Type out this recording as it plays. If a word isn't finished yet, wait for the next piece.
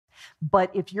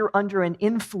But if you're under an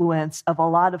influence of a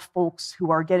lot of folks who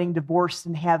are getting divorced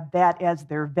and have that as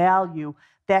their value,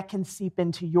 that can seep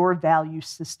into your value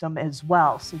system as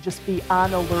well. So just be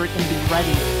on alert and be ready.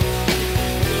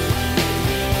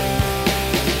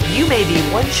 You may be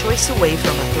one choice away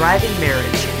from a thriving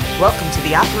marriage. Welcome to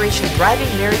the Operation Thriving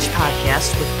Marriage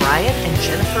podcast with Brian and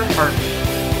Jennifer Harvey.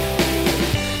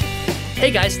 Hey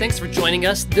guys, thanks for joining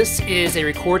us. This is a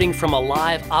recording from a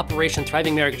live Operation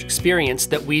Thriving Marriage experience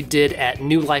that we did at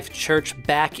New Life Church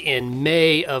back in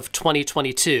May of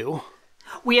 2022.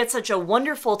 We had such a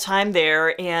wonderful time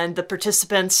there, and the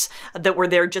participants that were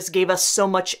there just gave us so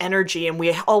much energy, and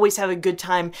we always have a good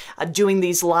time doing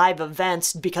these live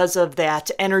events because of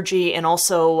that energy, and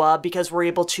also because we're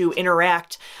able to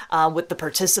interact with the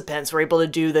participants. We're able to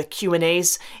do the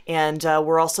Q&As, and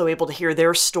we're also able to hear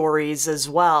their stories as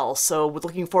well. So we're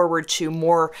looking forward to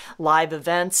more live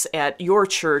events at your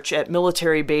church, at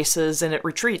military bases, and at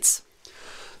retreats.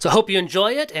 So I hope you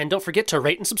enjoy it, and don't forget to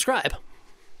rate and subscribe.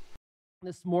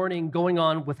 This morning, going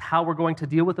on with how we're going to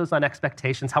deal with those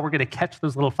unexpectations, how we're going to catch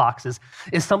those little foxes,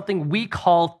 is something we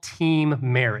call team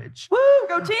marriage. Woo,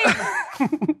 go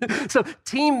team! So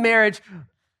team marriage,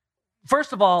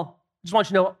 first of all, just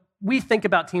want you to know, we think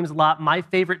about teams a lot. My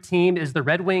favorite team is the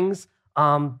Red Wings.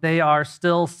 They are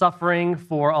still suffering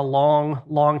for a long,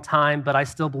 long time, but I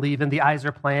still believe in the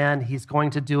Iser plan. He's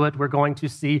going to do it. We're going to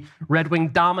see Red Wing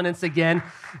dominance again.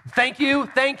 Thank you,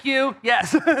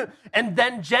 yes. And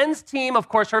then Jen's team, of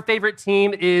course, her favorite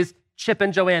team is Chip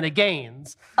and Joanna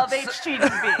Gaines. Of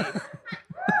HTTV.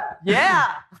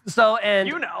 Yeah. So, and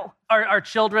you know, our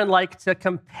children like to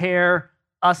compare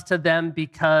us to them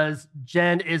because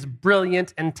Jen is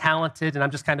brilliant and talented, and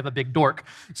I'm just kind of a big dork.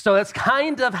 So that's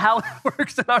kind of how it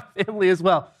works in our family as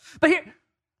well. But here,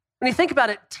 when you think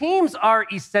about it, teams are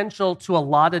essential to a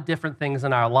lot of different things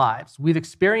in our lives. We've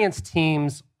experienced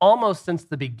teams almost since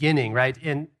the beginning, right?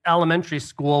 In elementary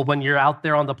school, when you're out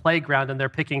there on the playground and they're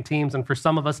picking teams, and for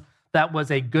some of us, that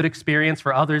was a good experience.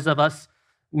 For others of us,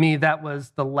 me, that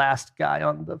was the last guy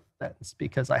on the fence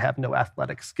because I have no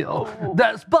athletic skill.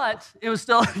 But it was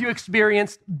still, you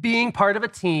experienced being part of a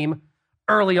team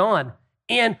early on.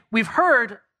 And we've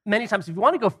heard many times, if you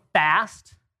want to go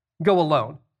fast, go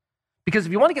alone. Because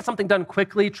if you want to get something done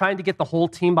quickly, trying to get the whole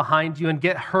team behind you and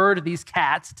get herd of these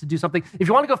cats to do something, if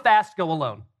you want to go fast, go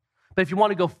alone. But if you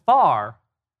want to go far,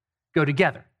 go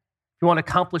together. If you want to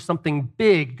accomplish something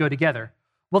big, go together.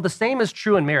 Well, the same is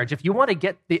true in marriage. If you want to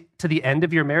get to the end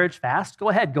of your marriage fast, go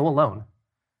ahead, go alone.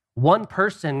 One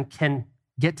person can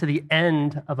get to the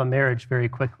end of a marriage very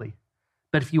quickly.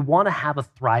 But if you want to have a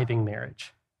thriving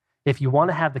marriage, if you want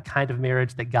to have the kind of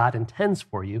marriage that God intends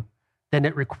for you, then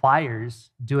it requires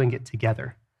doing it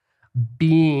together,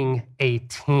 being a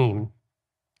team.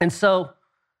 And so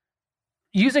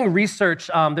using research,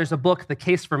 there's a book, The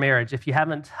Case for Marriage. If you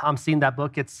haven't seen that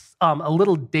book, it's a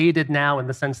little dated now in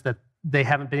the sense that they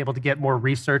haven't been able to get more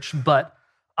research, but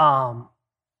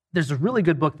there's a really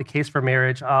good book, The Case for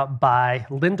Marriage, by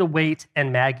Linda Waite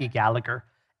and Maggie Gallagher.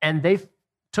 And they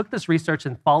took this research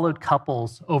and followed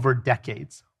couples over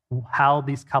decades, how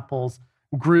these couples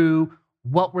grew,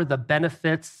 what were the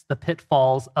benefits, the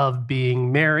pitfalls of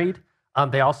being married.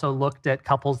 They also looked at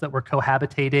couples that were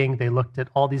cohabitating. They looked at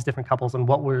all these different couples and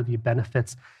what were the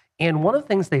benefits. And one of the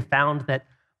things they found that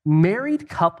married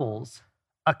couples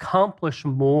accomplish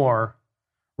more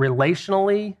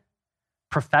relationally,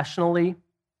 professionally,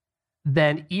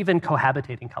 than even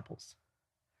cohabitating couples.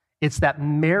 It's that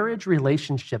marriage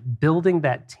relationship, building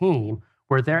that team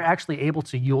where they're actually able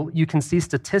to, you can see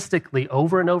statistically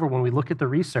over and over when we look at the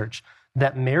research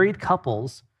that married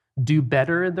couples do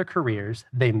better in their careers,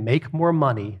 they make more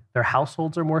money, their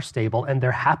households are more stable, and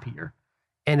they're happier.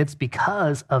 And it's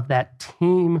because of that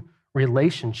team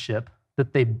relationship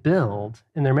that they build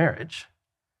in their marriage.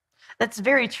 That's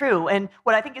very true. And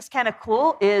what I think is kind of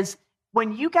cool is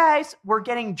when you guys were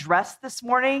getting dressed this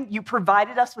morning, you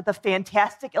provided us with a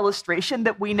fantastic illustration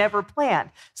that we never planned.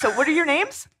 So what are your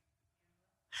names?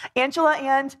 Angela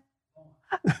and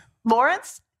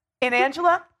Lawrence and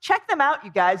Angela. Check them out,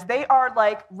 you guys. They are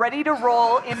like ready to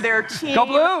roll in their team.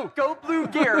 Go Blue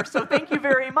gear. So thank you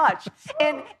very much.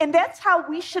 And that's how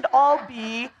we should all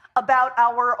be about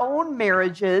our own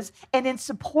marriages and in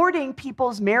supporting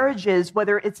people's marriages,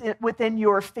 whether it's within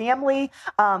your family,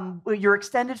 your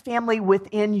extended family,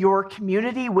 within your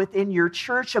community, within your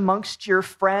church, amongst your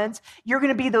friends. You're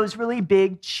going to be those really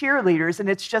big cheerleaders, and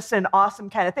it's just an awesome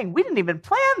kind of thing. We didn't even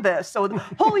plan this, so the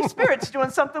Holy Spirit's doing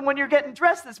something when you're getting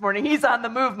dressed this morning. He's on the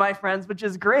move, my friends, which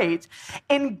is great.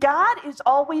 And God is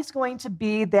always going to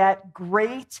be that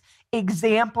great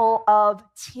example of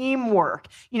teamwork.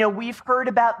 You know, we've heard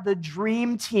about the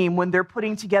dream team when they're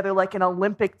putting together like an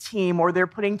Olympic team, or they're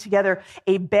putting together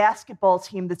a basketball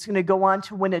team that's going to go on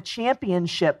to win a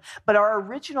championship. But our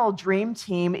original dream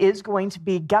team is going to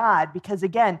be God, because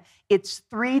again, it's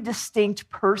three distinct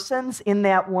persons in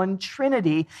that one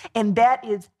Trinity, and that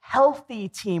is healthy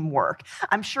teamwork.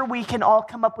 I'm sure we can all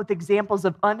come up with examples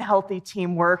of unhealthy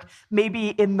teamwork, maybe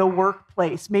in the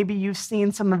workplace. Maybe you've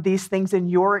seen some of these things in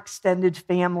your extended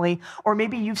family, or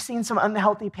maybe you've seen some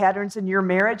unhealthy patterns in your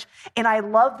marriage. And I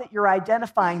love that you're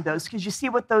identifying those, because you see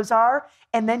what those are,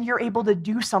 and then you're able to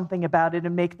do something about it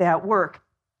and make that work.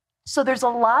 So there's a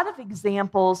lot of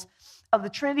examples of the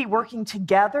Trinity working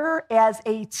together as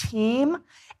a team,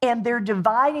 and they're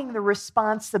dividing the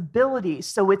responsibilities.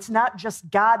 So it's not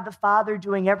just God the Father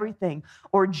doing everything,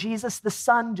 or Jesus the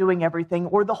Son doing everything,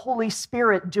 or the Holy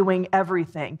Spirit doing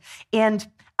everything. And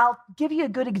I'll give you a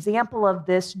good example of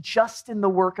this just in the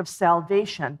work of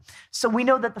salvation. So we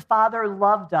know that the Father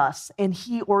loved us, and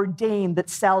he ordained that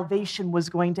salvation was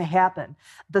going to happen.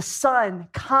 The Son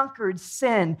conquered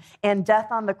sin and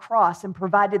death on the cross and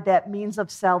provided that means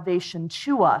of salvation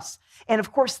to us. And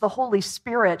of course, the Holy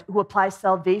Spirit, who applies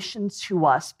salvation to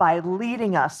us by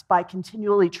leading us, by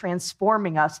continually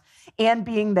transforming us, and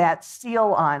being that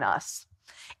seal on us.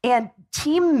 And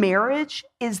team marriage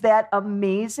is that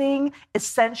amazing,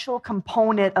 essential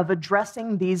component of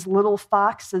addressing these little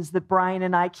foxes that Brian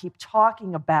and I keep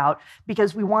talking about,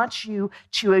 because we want you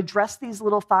to address these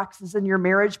little foxes in your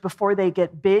marriage before they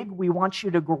get big. We want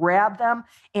you to grab them,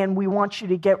 and we want you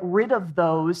to get rid of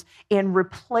those and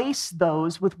replace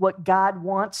those with what God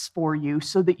wants for you,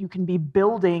 so that you can be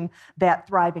building that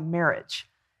thriving marriage.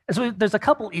 And so there's a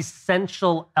couple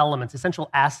essential elements, essential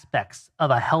aspects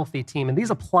of a healthy team, and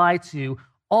these apply to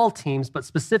all teams, but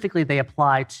specifically they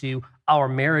apply to our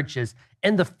marriages.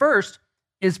 And the first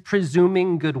is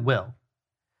presuming goodwill,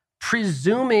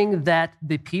 presuming that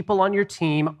the people on your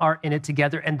team are in it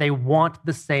together and they want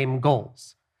the same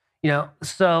goals.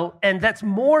 And that's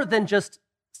more than just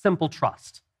simple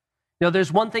trust.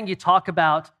 There's one thing you talk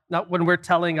about when we're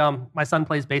telling, my son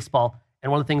plays baseball,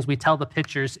 and one of the things we tell the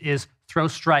pitchers is throw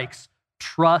strikes,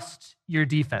 trust your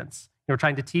defense. We're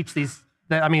trying to teach these,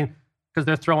 because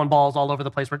they're throwing balls all over the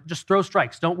place. Just throw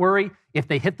strikes. Don't worry. If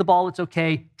they hit the ball, it's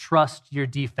okay. Trust your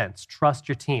defense. Trust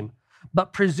your team.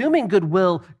 But presuming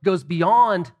goodwill goes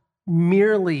beyond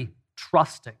merely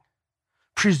trusting.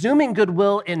 Presuming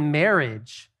goodwill in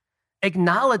marriage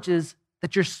acknowledges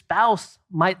that your spouse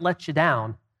might let you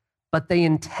down, but they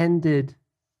intended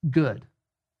good.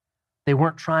 They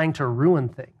weren't trying to ruin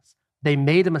things. They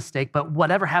made a mistake, but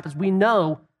whatever happens, we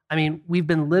know, we've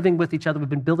been living with each other. We've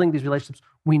been building these relationships.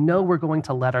 We know we're going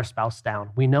to let our spouse down.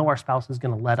 We know our spouse is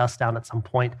going to let us down at some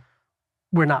point.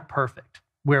 We're not perfect.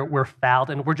 We're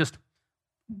fouled, and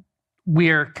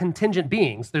we're contingent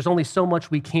beings. There's only so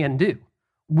much we can do.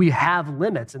 We have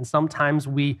limits, and sometimes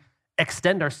we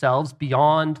extend ourselves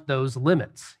beyond those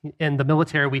limits. In the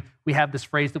military, we have this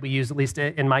phrase that we use, at least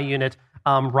in my unit,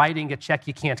 writing a check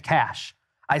you can't cash.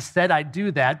 I said I'd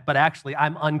do that, but actually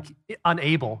I'm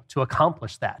unable to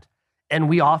accomplish that. And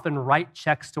we often write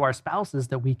checks to our spouses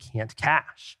that we can't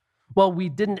cash. Well, we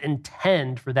didn't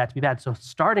intend for that to be bad. So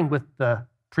starting with the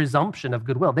presumption of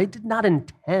goodwill, they did not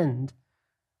intend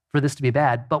for this to be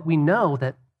bad, but we know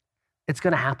that it's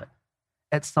going to happen.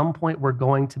 At some point, we're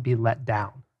going to be let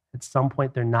down. At some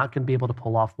point, they're not going to be able to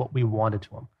pull off what we wanted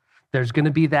to them. There's going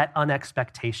to be that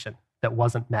unexpectation that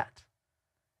wasn't met.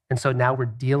 And so now we're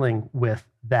dealing with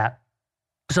that.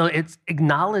 So it's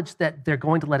acknowledged that they're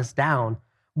going to let us down,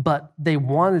 but they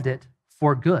wanted it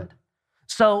for good.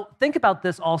 So think about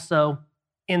this also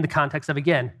in the context of,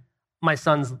 again, my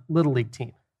son's Little League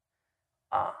team.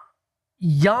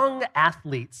 Young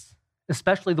athletes,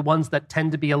 especially the ones that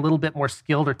tend to be a little bit more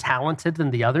skilled or talented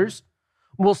than the others,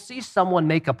 will see someone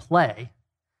make a play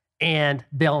and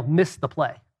they'll miss the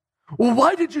play. Well,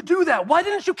 why did you do that? Why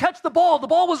didn't you catch the ball? The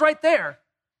ball was right there.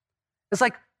 It's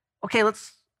like, okay,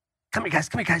 come here,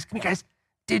 guys.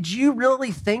 Did you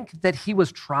really think that he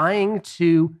was trying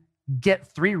to get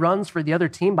 3 runs for the other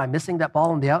team by missing that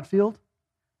ball in the outfield?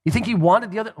 You think he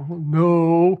wanted the other? Oh,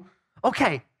 no.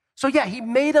 Okay, so yeah, he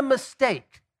made a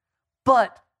mistake,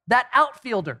 but that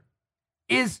outfielder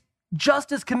is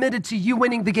just as committed to you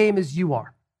winning the game as you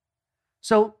are.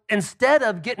 So instead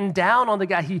of getting down on the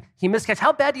guy, he missed catch.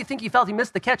 How bad do you think he felt? He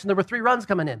missed the catch and there were 3 runs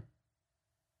coming in.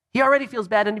 He already feels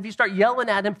bad, and if you start yelling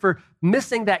at him for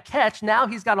missing that catch, now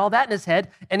he's got all that in his head,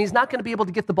 and he's not going to be able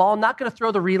to get the ball, not going to throw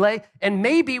the relay, and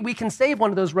maybe we can save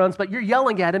one of those runs, but you're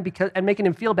yelling at him and making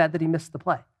him feel bad that he missed the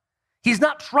play. He's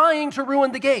not trying to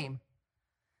ruin the game.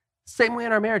 Same way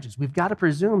in our marriages. We've got to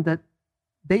presume that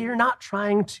they are not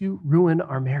trying to ruin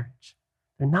our marriage.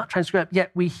 They're not trying to screw it up.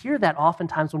 Yet we hear that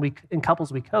oftentimes when in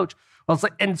couples we coach. Well,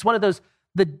 and it's one of those,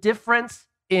 the difference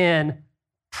in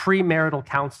premarital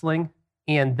counseling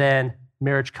and then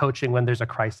marriage coaching when there's a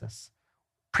crisis.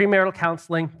 Premarital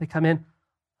counseling, they come in,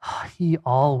 oh, he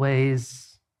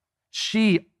always,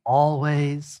 she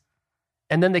always.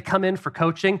 And then they come in for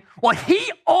coaching. Well,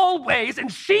 he always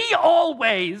and she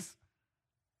always.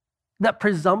 That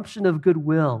presumption of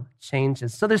goodwill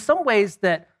changes. So there's some ways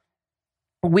that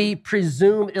we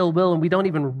presume ill will and we don't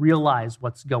even realize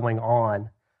what's going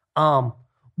on.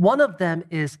 One of them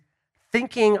is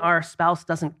thinking our spouse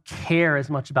doesn't care as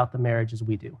much about the marriage as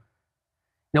we do.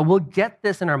 We'll get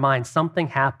this in our mind. Something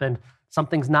happened.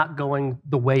 Something's not going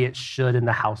the way it should in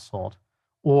the household.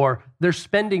 Or they're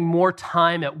spending more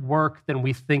time at work than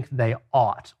we think they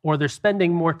ought. Or they're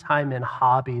spending more time in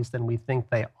hobbies than we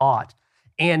think they ought.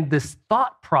 And this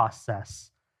thought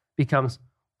process becomes,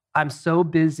 I'm so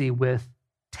busy with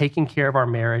taking care of our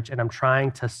marriage and I'm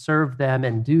trying to serve them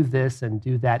and do this and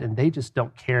do that, and they just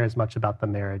don't care as much about the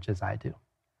marriage as I do.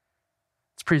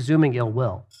 It's presuming ill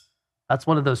will. That's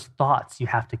one of those thoughts you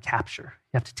have to capture.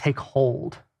 You have to take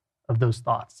hold of those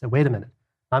thoughts. Say, wait a minute,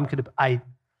 I'm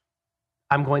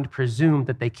going to presume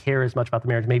that they care as much about the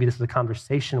marriage. Maybe this is a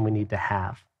conversation we need to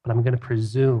have, but I'm going to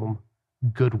presume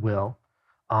goodwill.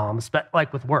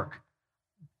 Like with work,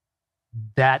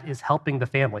 that is helping the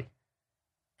family.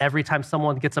 Every time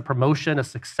someone gets a promotion, a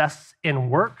success in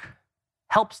work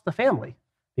helps the family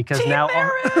because now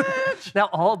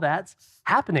all that's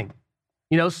happening.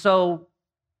 So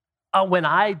when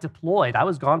I deployed, I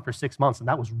was gone for 6 months, and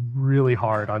that was really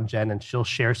hard on Jen, and she'll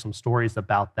share some stories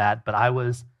about that. But I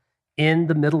was in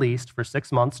the Middle East for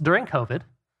 6 months during COVID.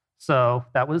 So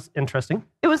that was interesting.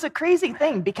 It was a crazy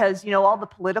thing because, all the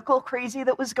political crazy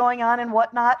that was going on and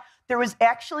whatnot, there was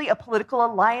actually a political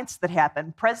alliance that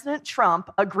happened. President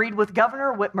Trump agreed with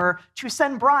Governor Whitmer to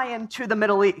send Brian to the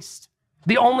Middle East.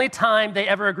 The only time they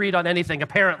ever agreed on anything,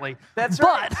 apparently. That's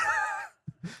right.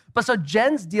 But so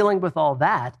Jen's dealing with all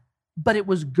that, but it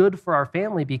was good for our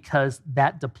family because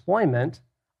that deployment,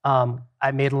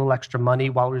 I made a little extra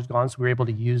money while we were gone, so we were able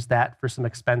to use that for some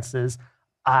expenses.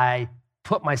 I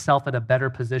put myself in a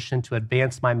better position to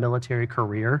advance my military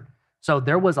career. So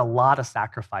there was a lot of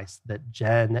sacrifice that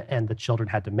Jen and the children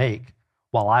had to make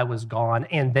while I was gone.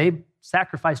 And they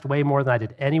sacrificed way more than I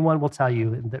did. Anyone will tell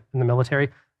you in the military,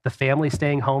 the family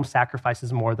staying home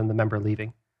sacrifices more than the member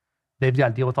leaving. They've got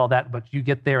to deal with all that, but you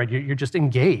get there and you're just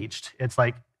engaged. It's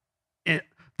like,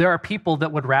 there are people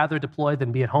that would rather deploy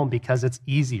than be at home because it's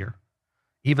easier.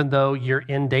 Even though you're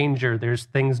in danger, there's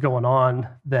things going on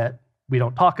that we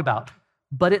don't talk about.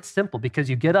 But it's simple because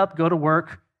you get up, go to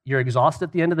work, you're exhausted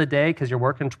at the end of the day because you're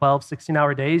working 12,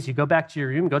 16-hour days. You go back to your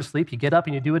room, go to sleep, you get up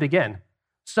and you do it again.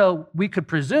 So we could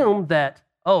presume that,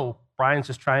 Brian's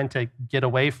just trying to get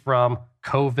away from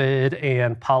COVID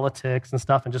and politics and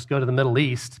stuff and just go to the Middle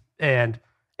East. And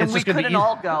we couldn't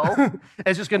all go.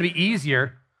 It's just going to be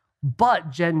easier. But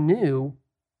Jen knew,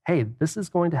 hey, this is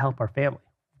going to help our family.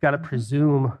 We've got to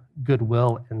presume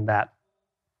goodwill in that.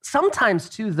 Sometimes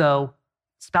too, though,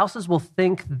 spouses will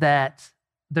think that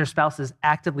their spouse is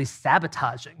actively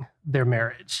sabotaging their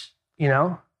marriage,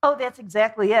 Oh, that's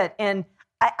exactly it. And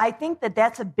I think that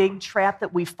that's a big trap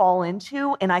that we fall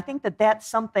into. And I think that that's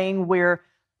something where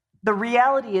the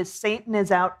reality is Satan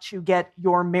is out to get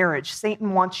your marriage.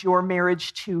 Satan wants your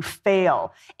marriage to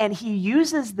fail. And he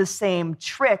uses the same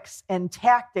tricks and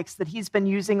tactics that he's been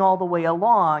using all the way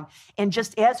along. And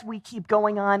just as we keep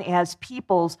going on as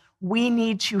peoples, we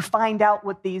need to find out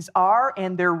what these are,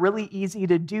 and they're really easy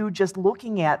to do just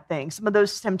looking at things. Some of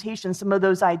those temptations, some of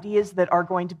those ideas that are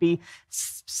going to be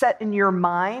set in your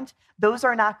mind, those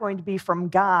are not going to be from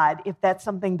God if that's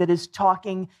something that is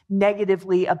talking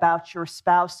negatively about your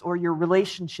spouse or your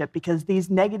relationship, because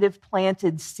these negative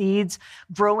planted seeds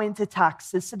grow into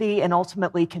toxicity and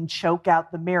ultimately can choke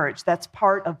out the marriage. That's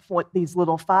part of what these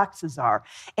little foxes are.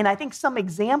 And I think some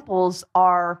examples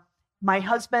are, my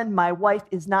husband, my wife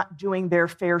is not doing their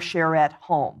fair share at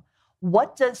home.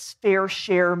 What does fair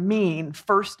share mean,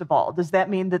 first of all? Does that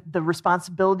mean that the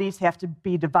responsibilities have to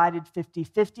be divided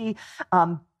 50-50?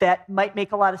 That might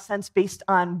make a lot of sense based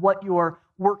on what your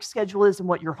work schedule is and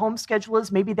what your home schedule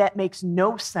is. Maybe that makes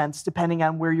no sense depending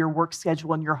on where your work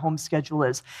schedule and your home schedule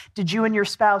is. Did you and your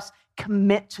spouse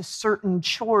commit to certain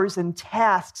chores and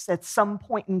tasks at some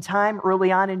point in time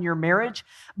early on in your marriage,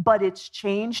 but it's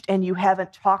changed and you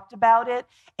haven't talked about it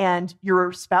and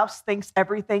your spouse thinks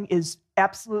everything is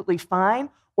absolutely fine?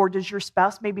 Or does your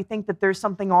spouse maybe think that there's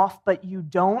something off, but you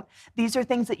don't? These are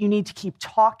things that you need to keep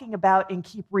talking about and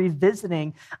keep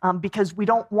revisiting because we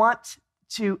don't want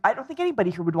I don't think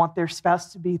anybody here would want their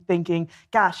spouse to be thinking,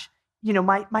 gosh,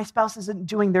 my spouse isn't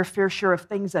doing their fair share of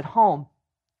things at home.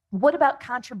 What about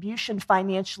contribution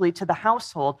financially to the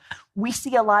household? We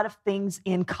see a lot of things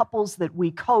in couples that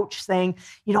we coach saying,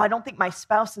 I don't think my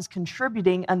spouse is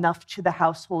contributing enough to the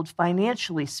household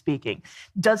financially speaking.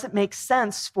 Does it make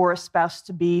sense for a spouse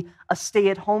to be a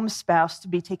stay-at-home spouse, to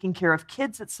be taking care of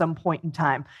kids at some point in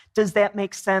time? Does that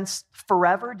make sense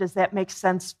forever? Does that make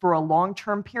sense for a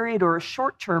long-term period or a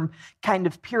short-term kind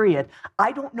of period?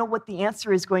 I don't know what the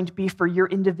answer is going to be for your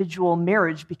individual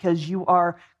marriage, because you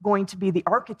are going to be the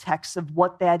architects of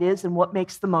what that is and what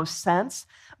makes the most sense.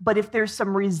 But if there's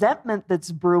some resentment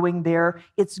that's brewing there,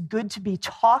 it's good to be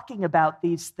talking about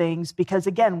these things, because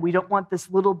again, we don't want this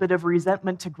little bit of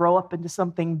resentment to grow up into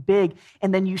something big,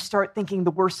 and then you start thinking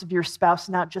the worst of your spouse,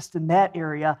 not just in that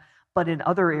area, but in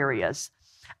other areas.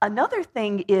 Another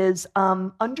thing is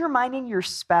undermining your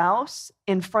spouse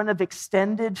in front of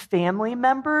extended family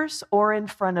members or in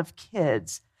front of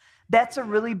kids. That's a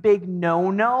really big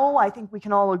no-no. I think we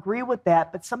can all agree with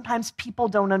that, but sometimes people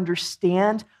don't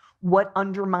understand what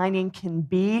undermining can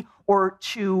be, or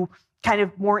to kind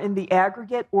of more in the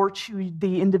aggregate, or to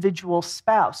the individual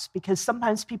spouse, because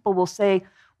sometimes people will say,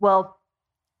 well,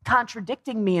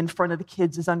 contradicting me in front of the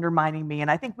kids is undermining me,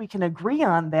 and I think we can agree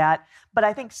on that, but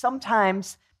I think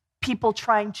sometimes people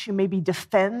trying to maybe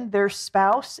defend their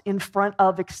spouse in front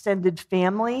of extended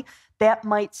family, that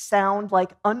might sound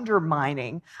like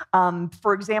undermining.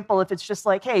 For example, if it's just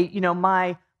like, hey,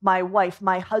 my wife,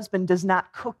 my husband does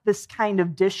not cook this kind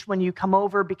of dish when you come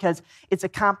over because it's a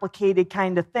complicated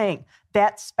kind of thing.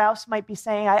 That spouse might be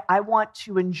saying, I want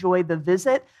to enjoy the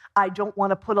visit. I don't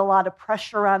want to put a lot of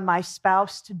pressure on my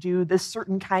spouse to do this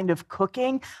certain kind of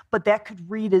cooking, but that could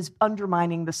read as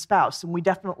undermining the spouse, and we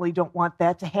definitely don't want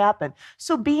that to happen.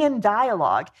 So be in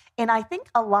dialogue. And I think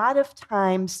a lot of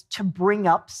times to bring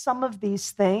up some of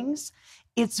these things,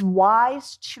 it's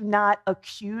wise to not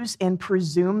accuse and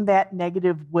presume that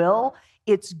negative will.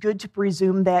 It's good to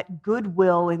presume that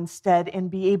goodwill instead,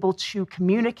 and be able to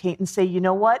communicate and say, you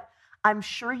know what? I'm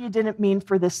sure you didn't mean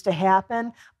for this to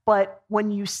happen, but when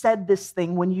you said this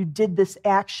thing, when you did this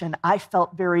action, I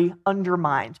felt very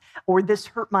undermined, or this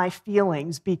hurt my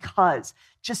feelings, because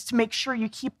just to make sure you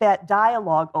keep that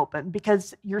dialogue open,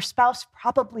 because your spouse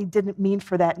probably didn't mean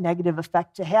for that negative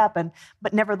effect to happen,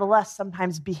 but nevertheless,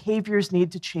 sometimes behaviors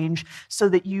need to change so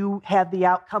that you have the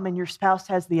outcome and your spouse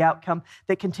has the outcome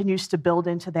that continues to build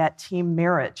into that team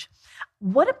marriage.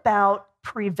 What about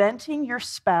preventing your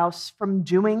spouse from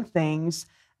doing things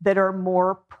that are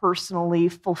more personally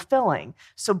fulfilling?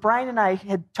 So Brian and I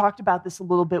had talked about this a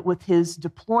little bit with his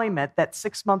deployment, that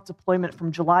 6-month deployment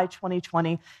from July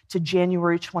 2020 to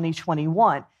January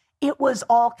 2021. It was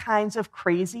all kinds of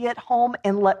crazy at home.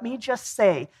 And let me just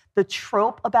say, the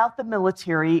trope about the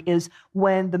military is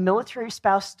when the military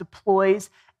spouse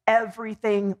deploys,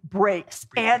 everything breaks,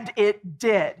 and it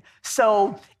did.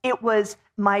 So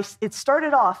it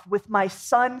started off with my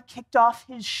son kicked off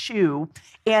his shoe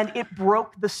and it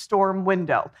broke the storm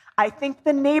window. I think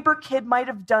the neighbor kid might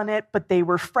have done it, but they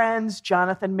were friends.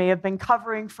 Jonathan may have been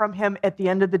covering from him. At the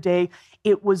end of the day,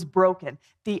 it was broken.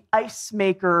 The ice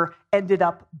maker ended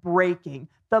up breaking.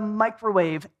 The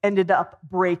microwave ended up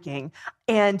breaking.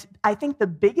 And I think the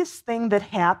biggest thing that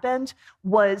happened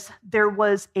was there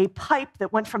was a pipe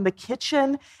that went from the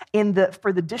kitchen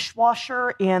for the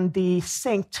dishwasher and the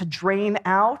sink to drain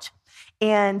out.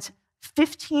 And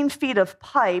 15 feet of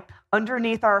pipe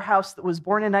underneath our house that was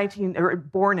built in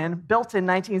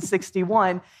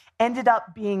 1961 ended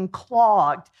up being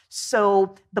clogged.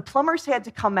 So the plumbers had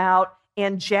to come out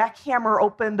and jackhammer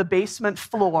open the basement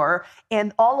floor,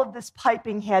 and all of this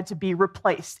piping had to be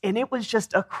replaced. And it was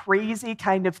just a crazy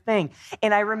kind of thing.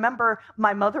 And I remember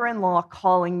my mother-in-law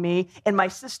calling me and my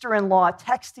sister-in-law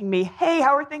texting me, hey,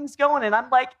 how are things going? And I'm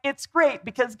like, it's great,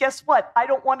 because guess what? I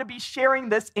don't want to be sharing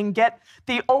this and get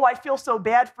the, oh, I feel so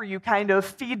bad for you kind of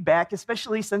feedback,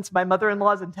 especially since my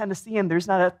mother-in-law's in Tennessee and there's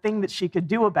not a thing that she could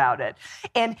do about it.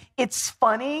 And it's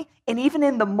funny. And even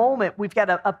in the moment, we've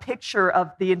got a picture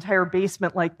of the entire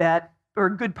basement like that, or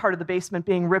a good part of the basement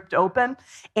being ripped open.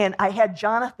 And I had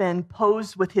Jonathan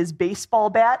pose with his baseball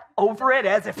bat over it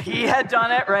as if he had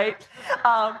done it, right?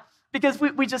 Because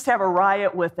we just have a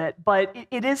riot with it. But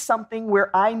it is something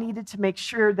where I needed to make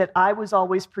sure that I was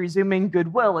always presuming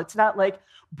goodwill. It's not like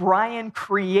Brian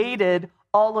created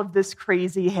all of this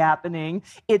crazy happening.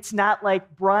 It's not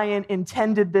like Brian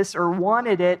intended this or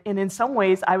wanted it. And in some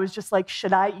ways, I was just like,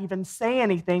 should I even say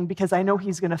anything? Because I know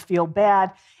he's going to feel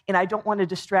bad, and I don't want to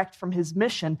distract from his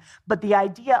mission. But the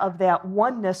idea of that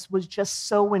oneness was just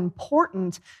so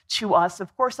important to us.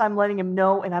 Of course, I'm letting him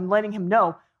know, and I'm letting him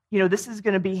know, this is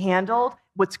going to be handled.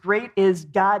 What's great is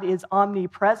God is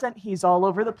omnipresent. He's all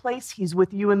over the place. He's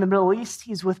with you in the Middle East.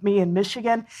 He's with me in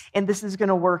Michigan. And this is going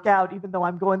to work out, even though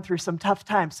I'm going through some tough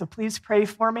times. So please pray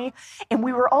for me. And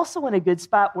we were also in a good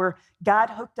spot where God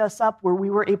hooked us up where we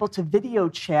were able to video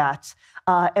chat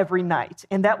every night.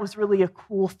 And that was really a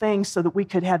cool thing so that we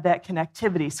could have that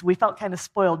connectivity. So we felt kind of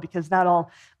spoiled because not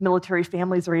all military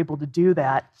families are able to do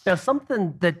that. Now,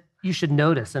 something that you should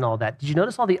notice in all that, did you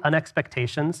notice all the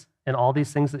unexpectations and all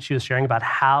these things that she was sharing about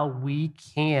how we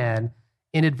can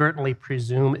inadvertently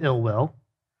presume ill will?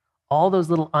 All those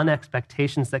little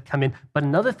unexpectations that come in. But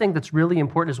another thing that's really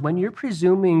important is when you're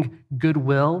presuming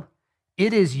goodwill,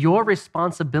 it is your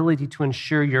responsibility to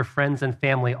ensure your friends and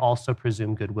family also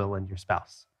presume goodwill in your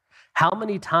spouse. How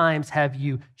many times have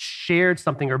you shared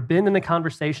something or been in a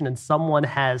conversation and someone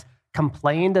has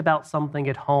complained about something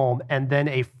at home, and then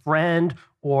a friend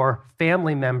or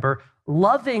family member,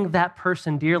 loving that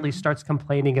person dearly, starts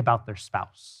complaining about their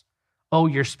spouse? Oh,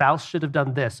 your spouse should have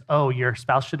done this. Oh, your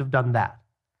spouse should have done that.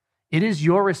 It is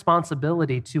your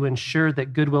responsibility to ensure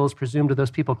that goodwill is presumed to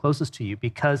those people closest to you,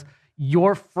 because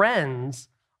your friends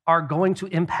are going to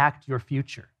impact your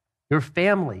future. Your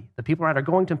family, the people around, are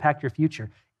going to impact your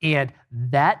future. And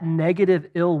that negative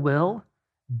ill will,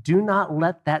 do not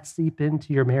let that seep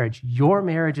into your marriage. Your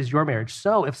marriage is your marriage.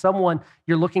 So if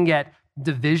you're looking at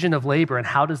division of labor and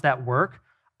how does that work?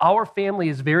 Our family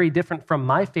is very different from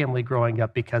my family growing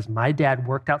up because my dad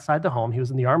worked outside the home. He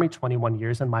was in the Army 21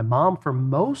 years, and my mom, for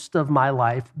most of my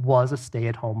life, was a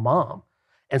stay-at-home mom.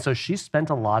 And so she spent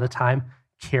a lot of time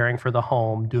caring for the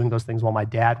home, doing those things while my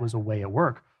dad was away at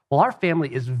work. Well, our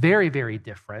family is very, very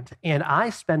different, and I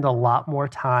spend a lot more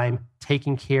time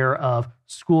taking care of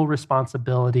school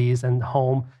responsibilities and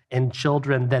home and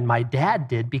children than my dad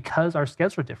did because our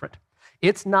schedules are different.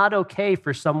 It's not okay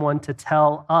for someone to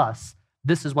tell us,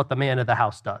 this is what the man of the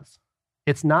house does.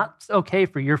 It's not okay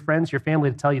for your friends, your family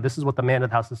to tell you, this is what the man of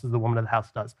the house, this is the woman of the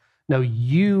house does. No,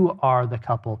 you are the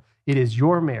couple. It is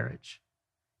your marriage.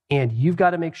 And you've got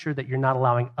to make sure that you're not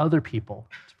allowing other people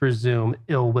to presume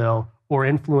ill will or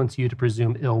influence you to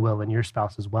presume ill will in your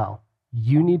spouse as well.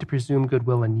 You need to presume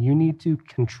goodwill, and you need to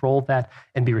control that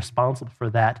and be responsible for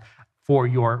that for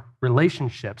your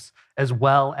relationships as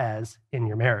well as in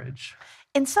your marriage.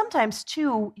 And sometimes,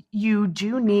 too, you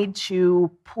do need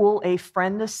to pull a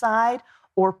friend aside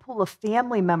or pull a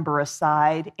family member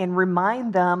aside and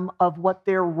remind them of what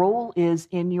their role is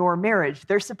in your marriage.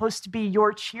 They're supposed to be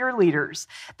your cheerleaders.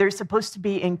 They're supposed to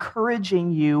be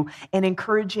encouraging you and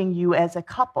encouraging you as a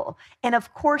couple. And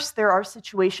of course, there are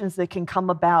situations that can come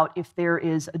about if there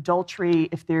is adultery,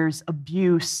 if there's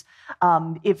abuse,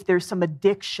 if there's some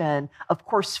addiction. Of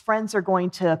course, friends are going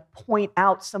to point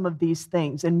out some of these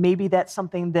things. And maybe that's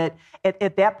something that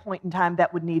at that point in time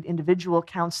that would need individual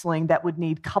counseling, that would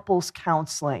need couples counseling.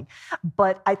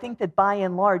 But I think that by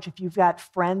and large, if you've got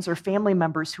friends or family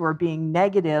members who are being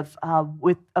negative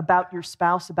about your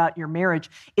spouse, about your marriage,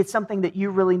 it's something that you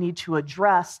really need to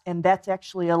address. And that's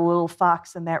actually a little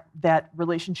fox in that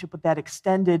relationship with that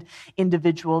extended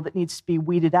individual that needs to be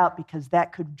weeded out, because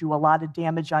that could do a lot of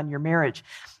damage on your marriage.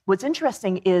 What's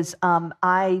interesting is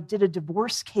I did a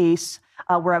divorce case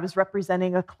where I was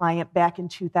representing a client back in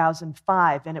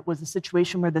 2005, and it was a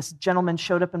situation where this gentleman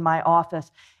showed up in my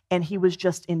office, and he was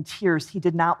just in tears. He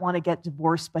did not want to get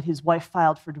divorced, but his wife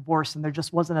filed for divorce, and there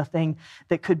just wasn't a thing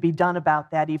that could be done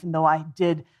about that, even though I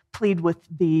did plead with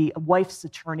the wife's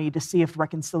attorney to see if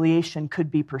reconciliation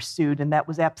could be pursued, and that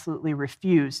was absolutely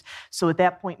refused. So at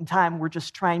that point in time, we're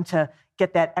just trying to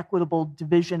get that equitable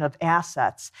division of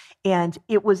assets. And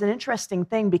it was an interesting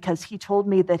thing because he told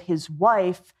me that his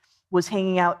wife was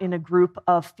hanging out in a group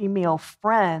of female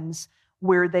friends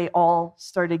where they all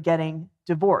started getting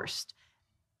divorced.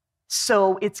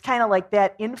 So it's kind of like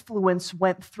that influence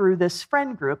went through this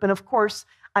friend group. And of course,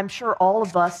 I'm sure all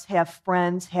of us have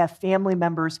friends, have family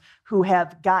members who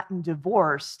have gotten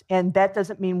divorced, and that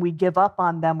doesn't mean we give up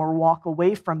on them or walk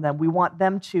away from them. We want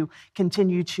them to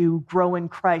continue to grow in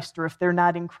Christ, or if they're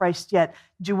not in Christ yet,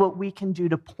 do what we can do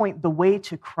to point the way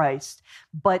to Christ.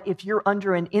 But if you're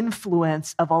under an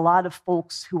influence of a lot of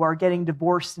folks who are getting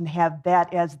divorced and have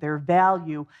that as their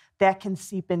value, that can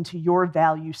seep into your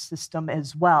value system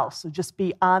as well. So just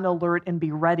be on alert and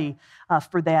be ready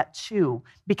for that too.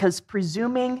 Because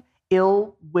presuming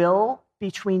ill will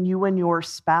between you and your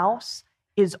spouse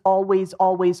is always,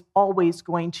 always, always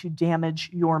going to damage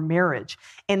your marriage.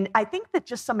 And I think that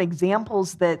just some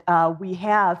examples that we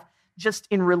have just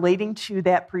in relating to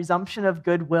that presumption of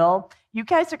goodwill You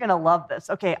guys are going to love this.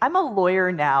 Okay, I'm a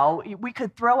lawyer now. We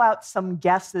could throw out some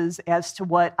guesses as to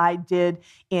what I did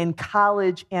in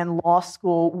college and law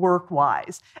school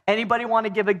work-wise. Anybody want to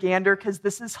give a gander? Because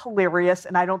this is hilarious,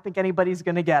 and I don't think anybody's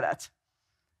going to get it.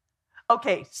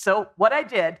 Okay, so what I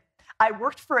did, I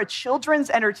worked for a children's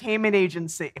entertainment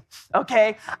agency,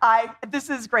 okay? This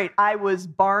is great. I was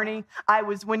Barney. I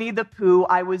was Winnie the Pooh.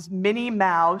 I was Minnie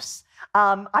Mouse.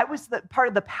 I was part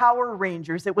of the Power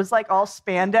Rangers. It was like all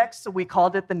spandex, so we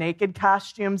called it the naked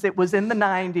costumes. It was in the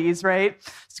 90s, right?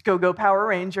 So go Power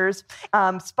Rangers.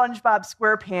 SpongeBob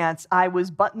SquarePants. I was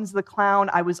Buttons the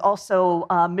Clown. I was also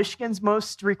Michigan's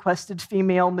most requested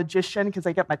female magician because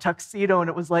I got my tuxedo and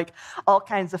it was like all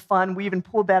kinds of fun. We even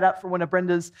pulled that up for one of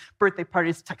Brenda's birthday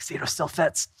parties. The tuxedo still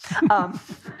fits.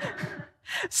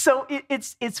 So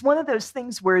it's one of those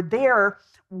things where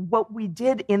what we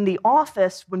did in the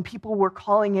office when people were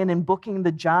calling in and booking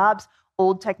the jobs,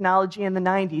 old technology in the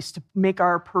 90s to make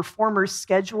our performers'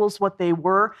 schedules what they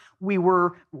were, we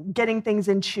were getting things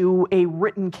into a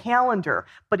written calendar.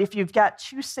 But if you've got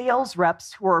two sales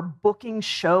reps who are booking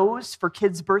shows for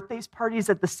kids' birthdays parties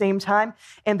at the same time,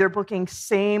 and they're booking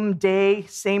same day,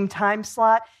 same time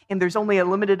slot, and there's only a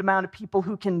limited amount of people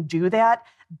who can do that,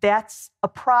 that's a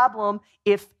problem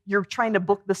if you're trying to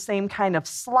book the same kind of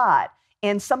slot.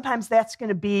 And sometimes that's going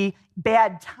to be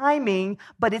bad timing,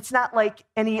 but it's not like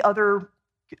any other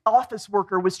office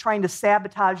worker was trying to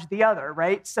sabotage the other,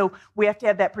 right? So we have to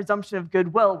have that presumption of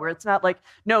goodwill where it's not like,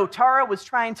 no, Tara was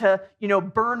trying to,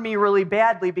 burn me really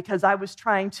badly because I was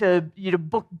trying to,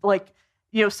 book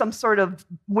some sort of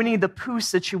Winnie the Pooh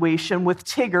situation with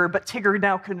Tigger, but Tigger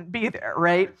now couldn't be there,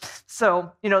 right?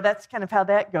 So, that's kind of how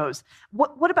that goes.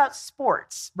 What about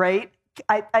sports, right?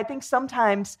 I think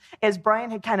sometimes, as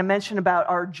Brian had kind of mentioned about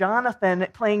our Jonathan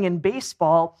playing in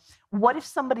baseball, what if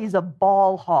somebody's a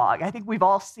ball hog? I think we've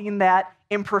all seen that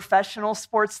in professional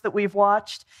sports that we've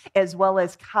watched, as well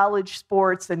as college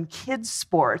sports and kids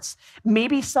sports.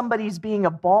 Maybe somebody's being a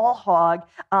ball hog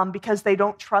because they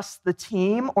don't trust the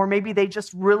team, or maybe they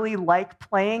just really like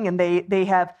playing and they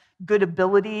have good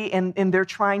ability and they're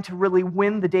trying to really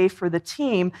win the day for the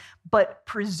team. But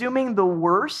presuming the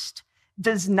worst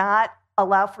does not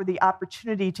allow for the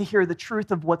opportunity to hear the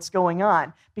truth of what's going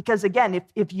on. Because again,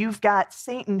 if you've got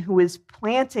Satan who is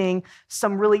planting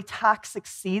some really toxic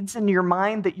seeds in your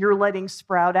mind that you're letting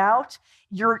sprout out,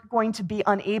 you're going to be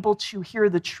unable to hear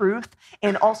the truth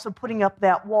and also putting up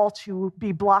that wall to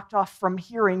be blocked off from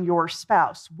hearing your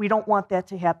spouse. We don't want that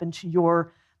to happen to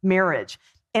your marriage.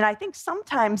 And I think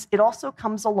sometimes it also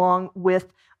comes along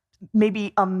with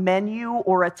maybe a menu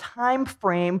or a time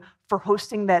frame for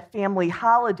hosting that family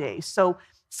holiday. So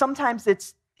sometimes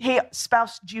it's, hey,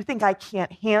 spouse, do you think I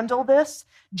can't handle this?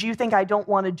 Do you think I don't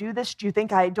want to do this? Do you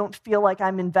think I don't feel like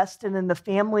I'm invested in the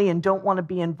family and don't want to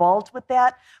be involved with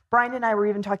that? Brian and I were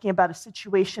even talking about a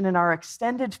situation in our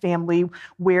extended family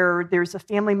where there's a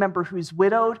family member who's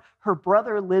widowed. Her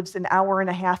brother lives an hour and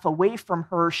a half away from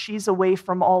her. She's away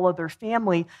from all other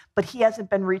family, but he hasn't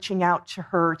been reaching out to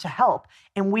her to help.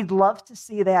 And we'd love to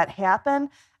see that happen.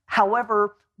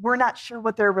 However, we're not sure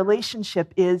what their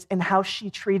relationship is and how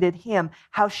she treated him,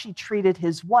 how she treated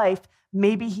his wife.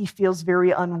 Maybe he feels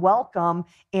very unwelcome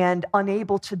and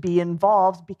unable to be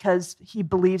involved because he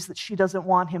believes that she doesn't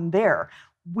want him there.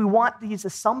 We want these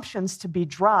assumptions to be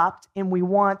dropped, and we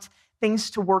want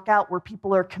things to work out where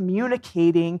people are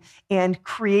communicating and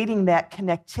creating that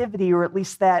connectivity, or at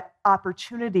least that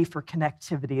opportunity for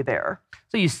connectivity there.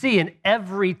 So you see in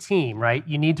every team, right,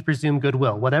 you need to presume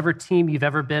goodwill. Whatever team you've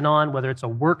ever been on, whether it's a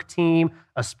work team,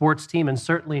 a sports team, and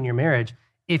certainly in your marriage,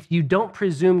 if you don't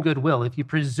presume goodwill, if you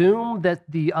presume that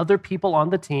the other people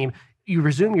on the team, you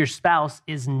presume your spouse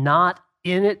is not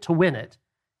in it to win it,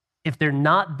 if they're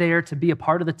not there to be a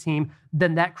part of the team,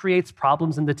 then that creates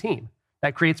problems in the team.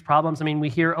 That creates problems. I mean, we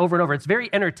hear over and over. It's very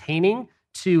entertaining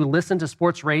to listen to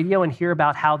sports radio and hear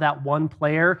about how that one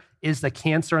player is the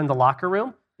cancer in the locker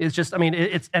room. It's just, I mean,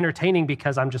 it's entertaining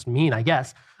because I'm just mean, I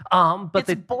guess. But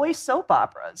it's boy soap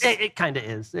operas. It kind of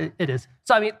is. It is.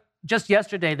 So, I mean, just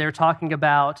yesterday, they're talking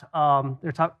about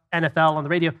NFL on the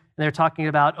radio, and they're talking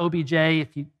about OBJ.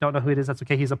 If you don't know who it is, that's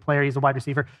okay. He's a player. He's a wide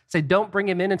receiver. Say, don't bring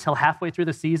him in until halfway through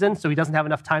the season so he doesn't have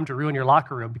enough time to ruin your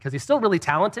locker room, because he's still really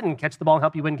talented and catch the ball and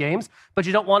help you win games, but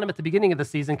you don't want him at the beginning of the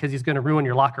season because he's going to ruin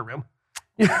your locker room.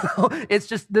 It's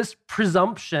just this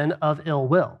presumption of ill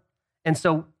will. And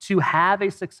so to have a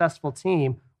successful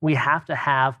team, we have to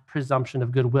have presumption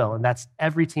of goodwill, and that's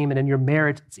every team. And in your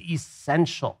marriage, it's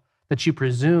essential that you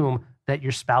presume that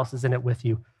your spouse is in it with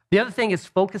you. The other thing is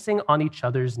focusing on each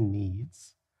other's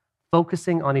needs.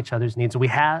 Focusing on each other's needs. We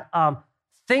have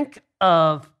think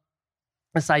of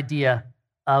this idea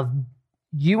of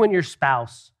you and your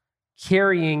spouse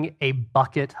carrying a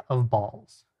bucket of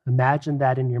balls. Imagine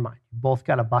that in your mind. You both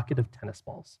got a bucket of tennis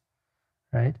balls,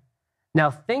 right? Now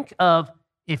think of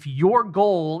if your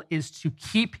goal is to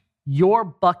keep your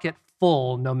bucket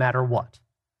full no matter what.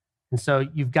 And so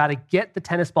you've got to get the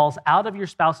tennis balls out of your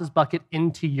spouse's bucket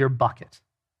into your bucket.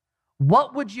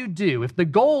 What would you do if the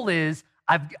goal is,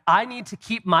 I need to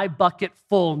keep my bucket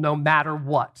full no matter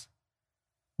what?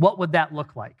 What would that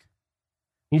look like?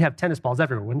 You'd have tennis balls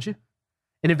everywhere, wouldn't you?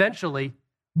 And eventually,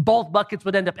 both buckets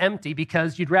would end up empty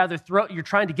because you'd rather you're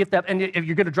trying to get that, and if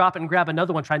you're going to drop it and grab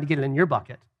another one, trying to get it in your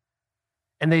bucket.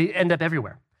 And they end up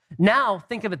everywhere. Now,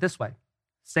 think of it this way.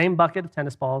 Same bucket of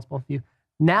tennis balls, both of you.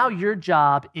 Now your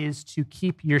job is to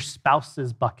keep your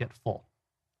spouse's bucket full.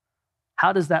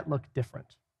 How does that look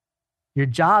different? Your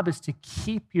job is to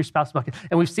keep your spouse's bucket.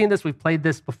 And we've seen this, we've played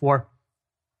this before.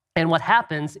 And what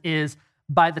happens is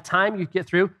by the time you get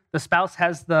through, the spouse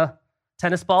has the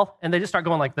tennis ball and they just start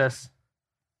going like this.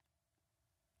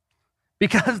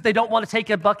 Because they don't want to take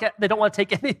a bucket, they don't want to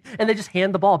take any, and they just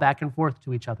hand the ball back and forth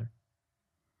to each other.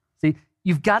 See,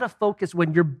 you've got to focus.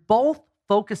 When you're both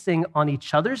focusing on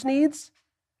each other's needs,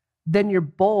 then you're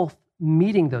both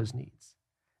meeting those needs.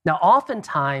 Now,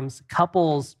 oftentimes,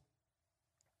 couples,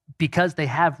 because they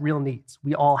have real needs,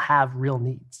 we all have real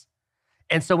needs.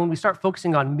 And so when we start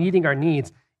focusing on meeting our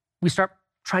needs, we start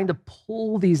trying to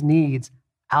pull these needs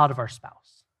out of our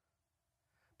spouse.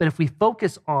 But if we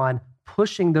focus on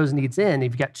pushing those needs in,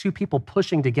 if you've got two people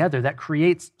pushing together, that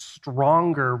creates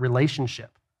stronger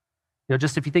relationship. You know,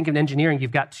 just if you think of engineering,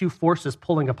 you've got two forces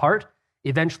pulling apart.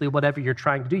 Eventually, whatever you're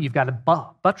trying to do, you've got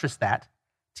to buttress that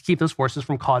to keep those forces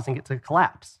from causing it to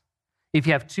collapse. If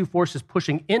you have two forces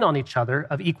pushing in on each other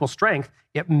of equal strength,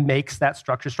 it makes that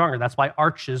structure stronger. That's why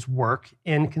arches work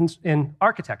in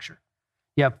architecture.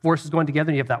 You have forces going together,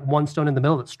 and you have that one stone in the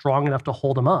middle that's strong enough to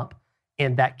hold them up,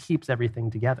 and that keeps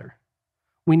everything together.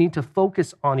 We need to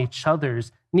focus on each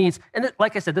other's needs. And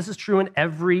like I said, this is true in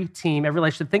every team, every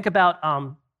relationship. Think about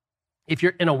if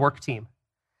you're in a work team,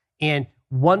 and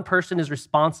one person is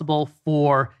responsible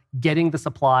for getting the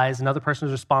supplies, another person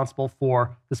is responsible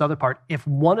for this other part. If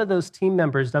one of those team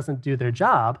members doesn't do their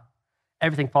job,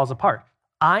 everything falls apart.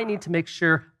 I need to make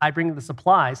sure I bring the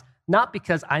supplies, not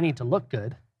because I need to look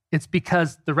good, it's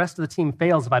because the rest of the team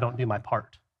fails if I don't do my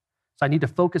part. So I need to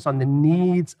focus on the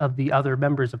needs of the other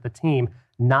members of the team,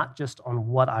 not just on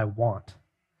what I want.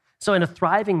 So in a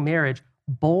thriving marriage,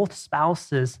 both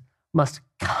spouses must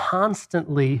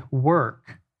constantly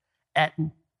work at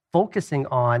focusing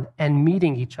on and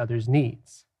meeting each other's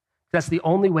needs. That's the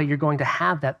only way you're going to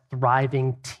have that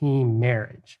thriving team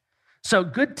marriage. So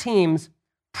good teams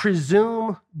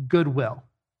presume goodwill.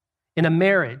 In a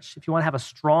marriage, if you want to have a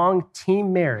strong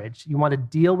team marriage, you want to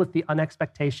deal with the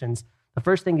unexpectations, the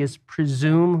first thing is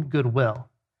presume goodwill.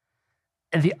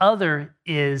 And the other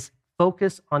is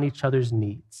focus on each other's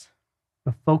needs.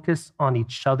 Focus on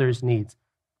each other's needs.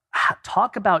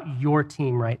 Talk about your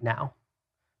team right now.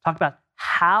 Talk about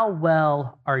how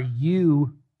well are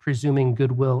you presuming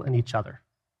goodwill in each other?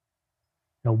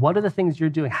 You know, what are the things you're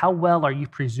doing? How well are you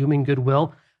presuming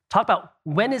goodwill? Talk about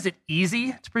when is it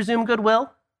easy to presume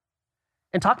goodwill?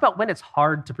 And talk about when it's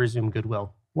hard to presume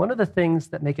goodwill. What are the things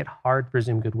that make it hard to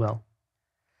presume goodwill?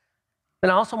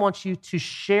 Then I also want you to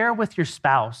share with your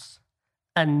spouse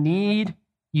a need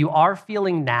you are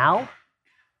feeling now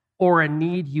or a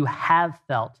need you have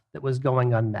felt that was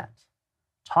going unmet.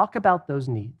 Talk about those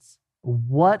needs.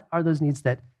 What are those needs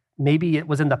that maybe it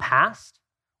was in the past,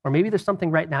 or maybe there's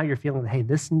something right now you're feeling that, hey,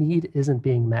 this need isn't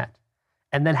being met.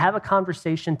 And then have a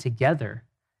conversation together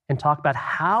and talk about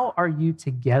how are you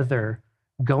together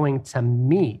going to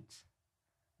meet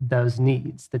those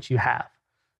needs that you have.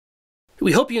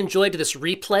 We hope you enjoyed this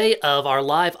replay of our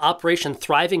live Operation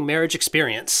Thriving Marriage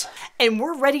experience. And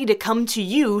we're ready to come to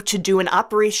you to do an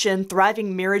Operation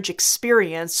Thriving Marriage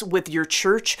experience with your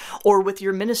church or with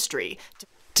your ministry.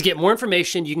 To get more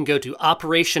information, you can go to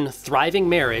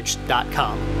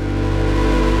OperationThrivingMarriage.com.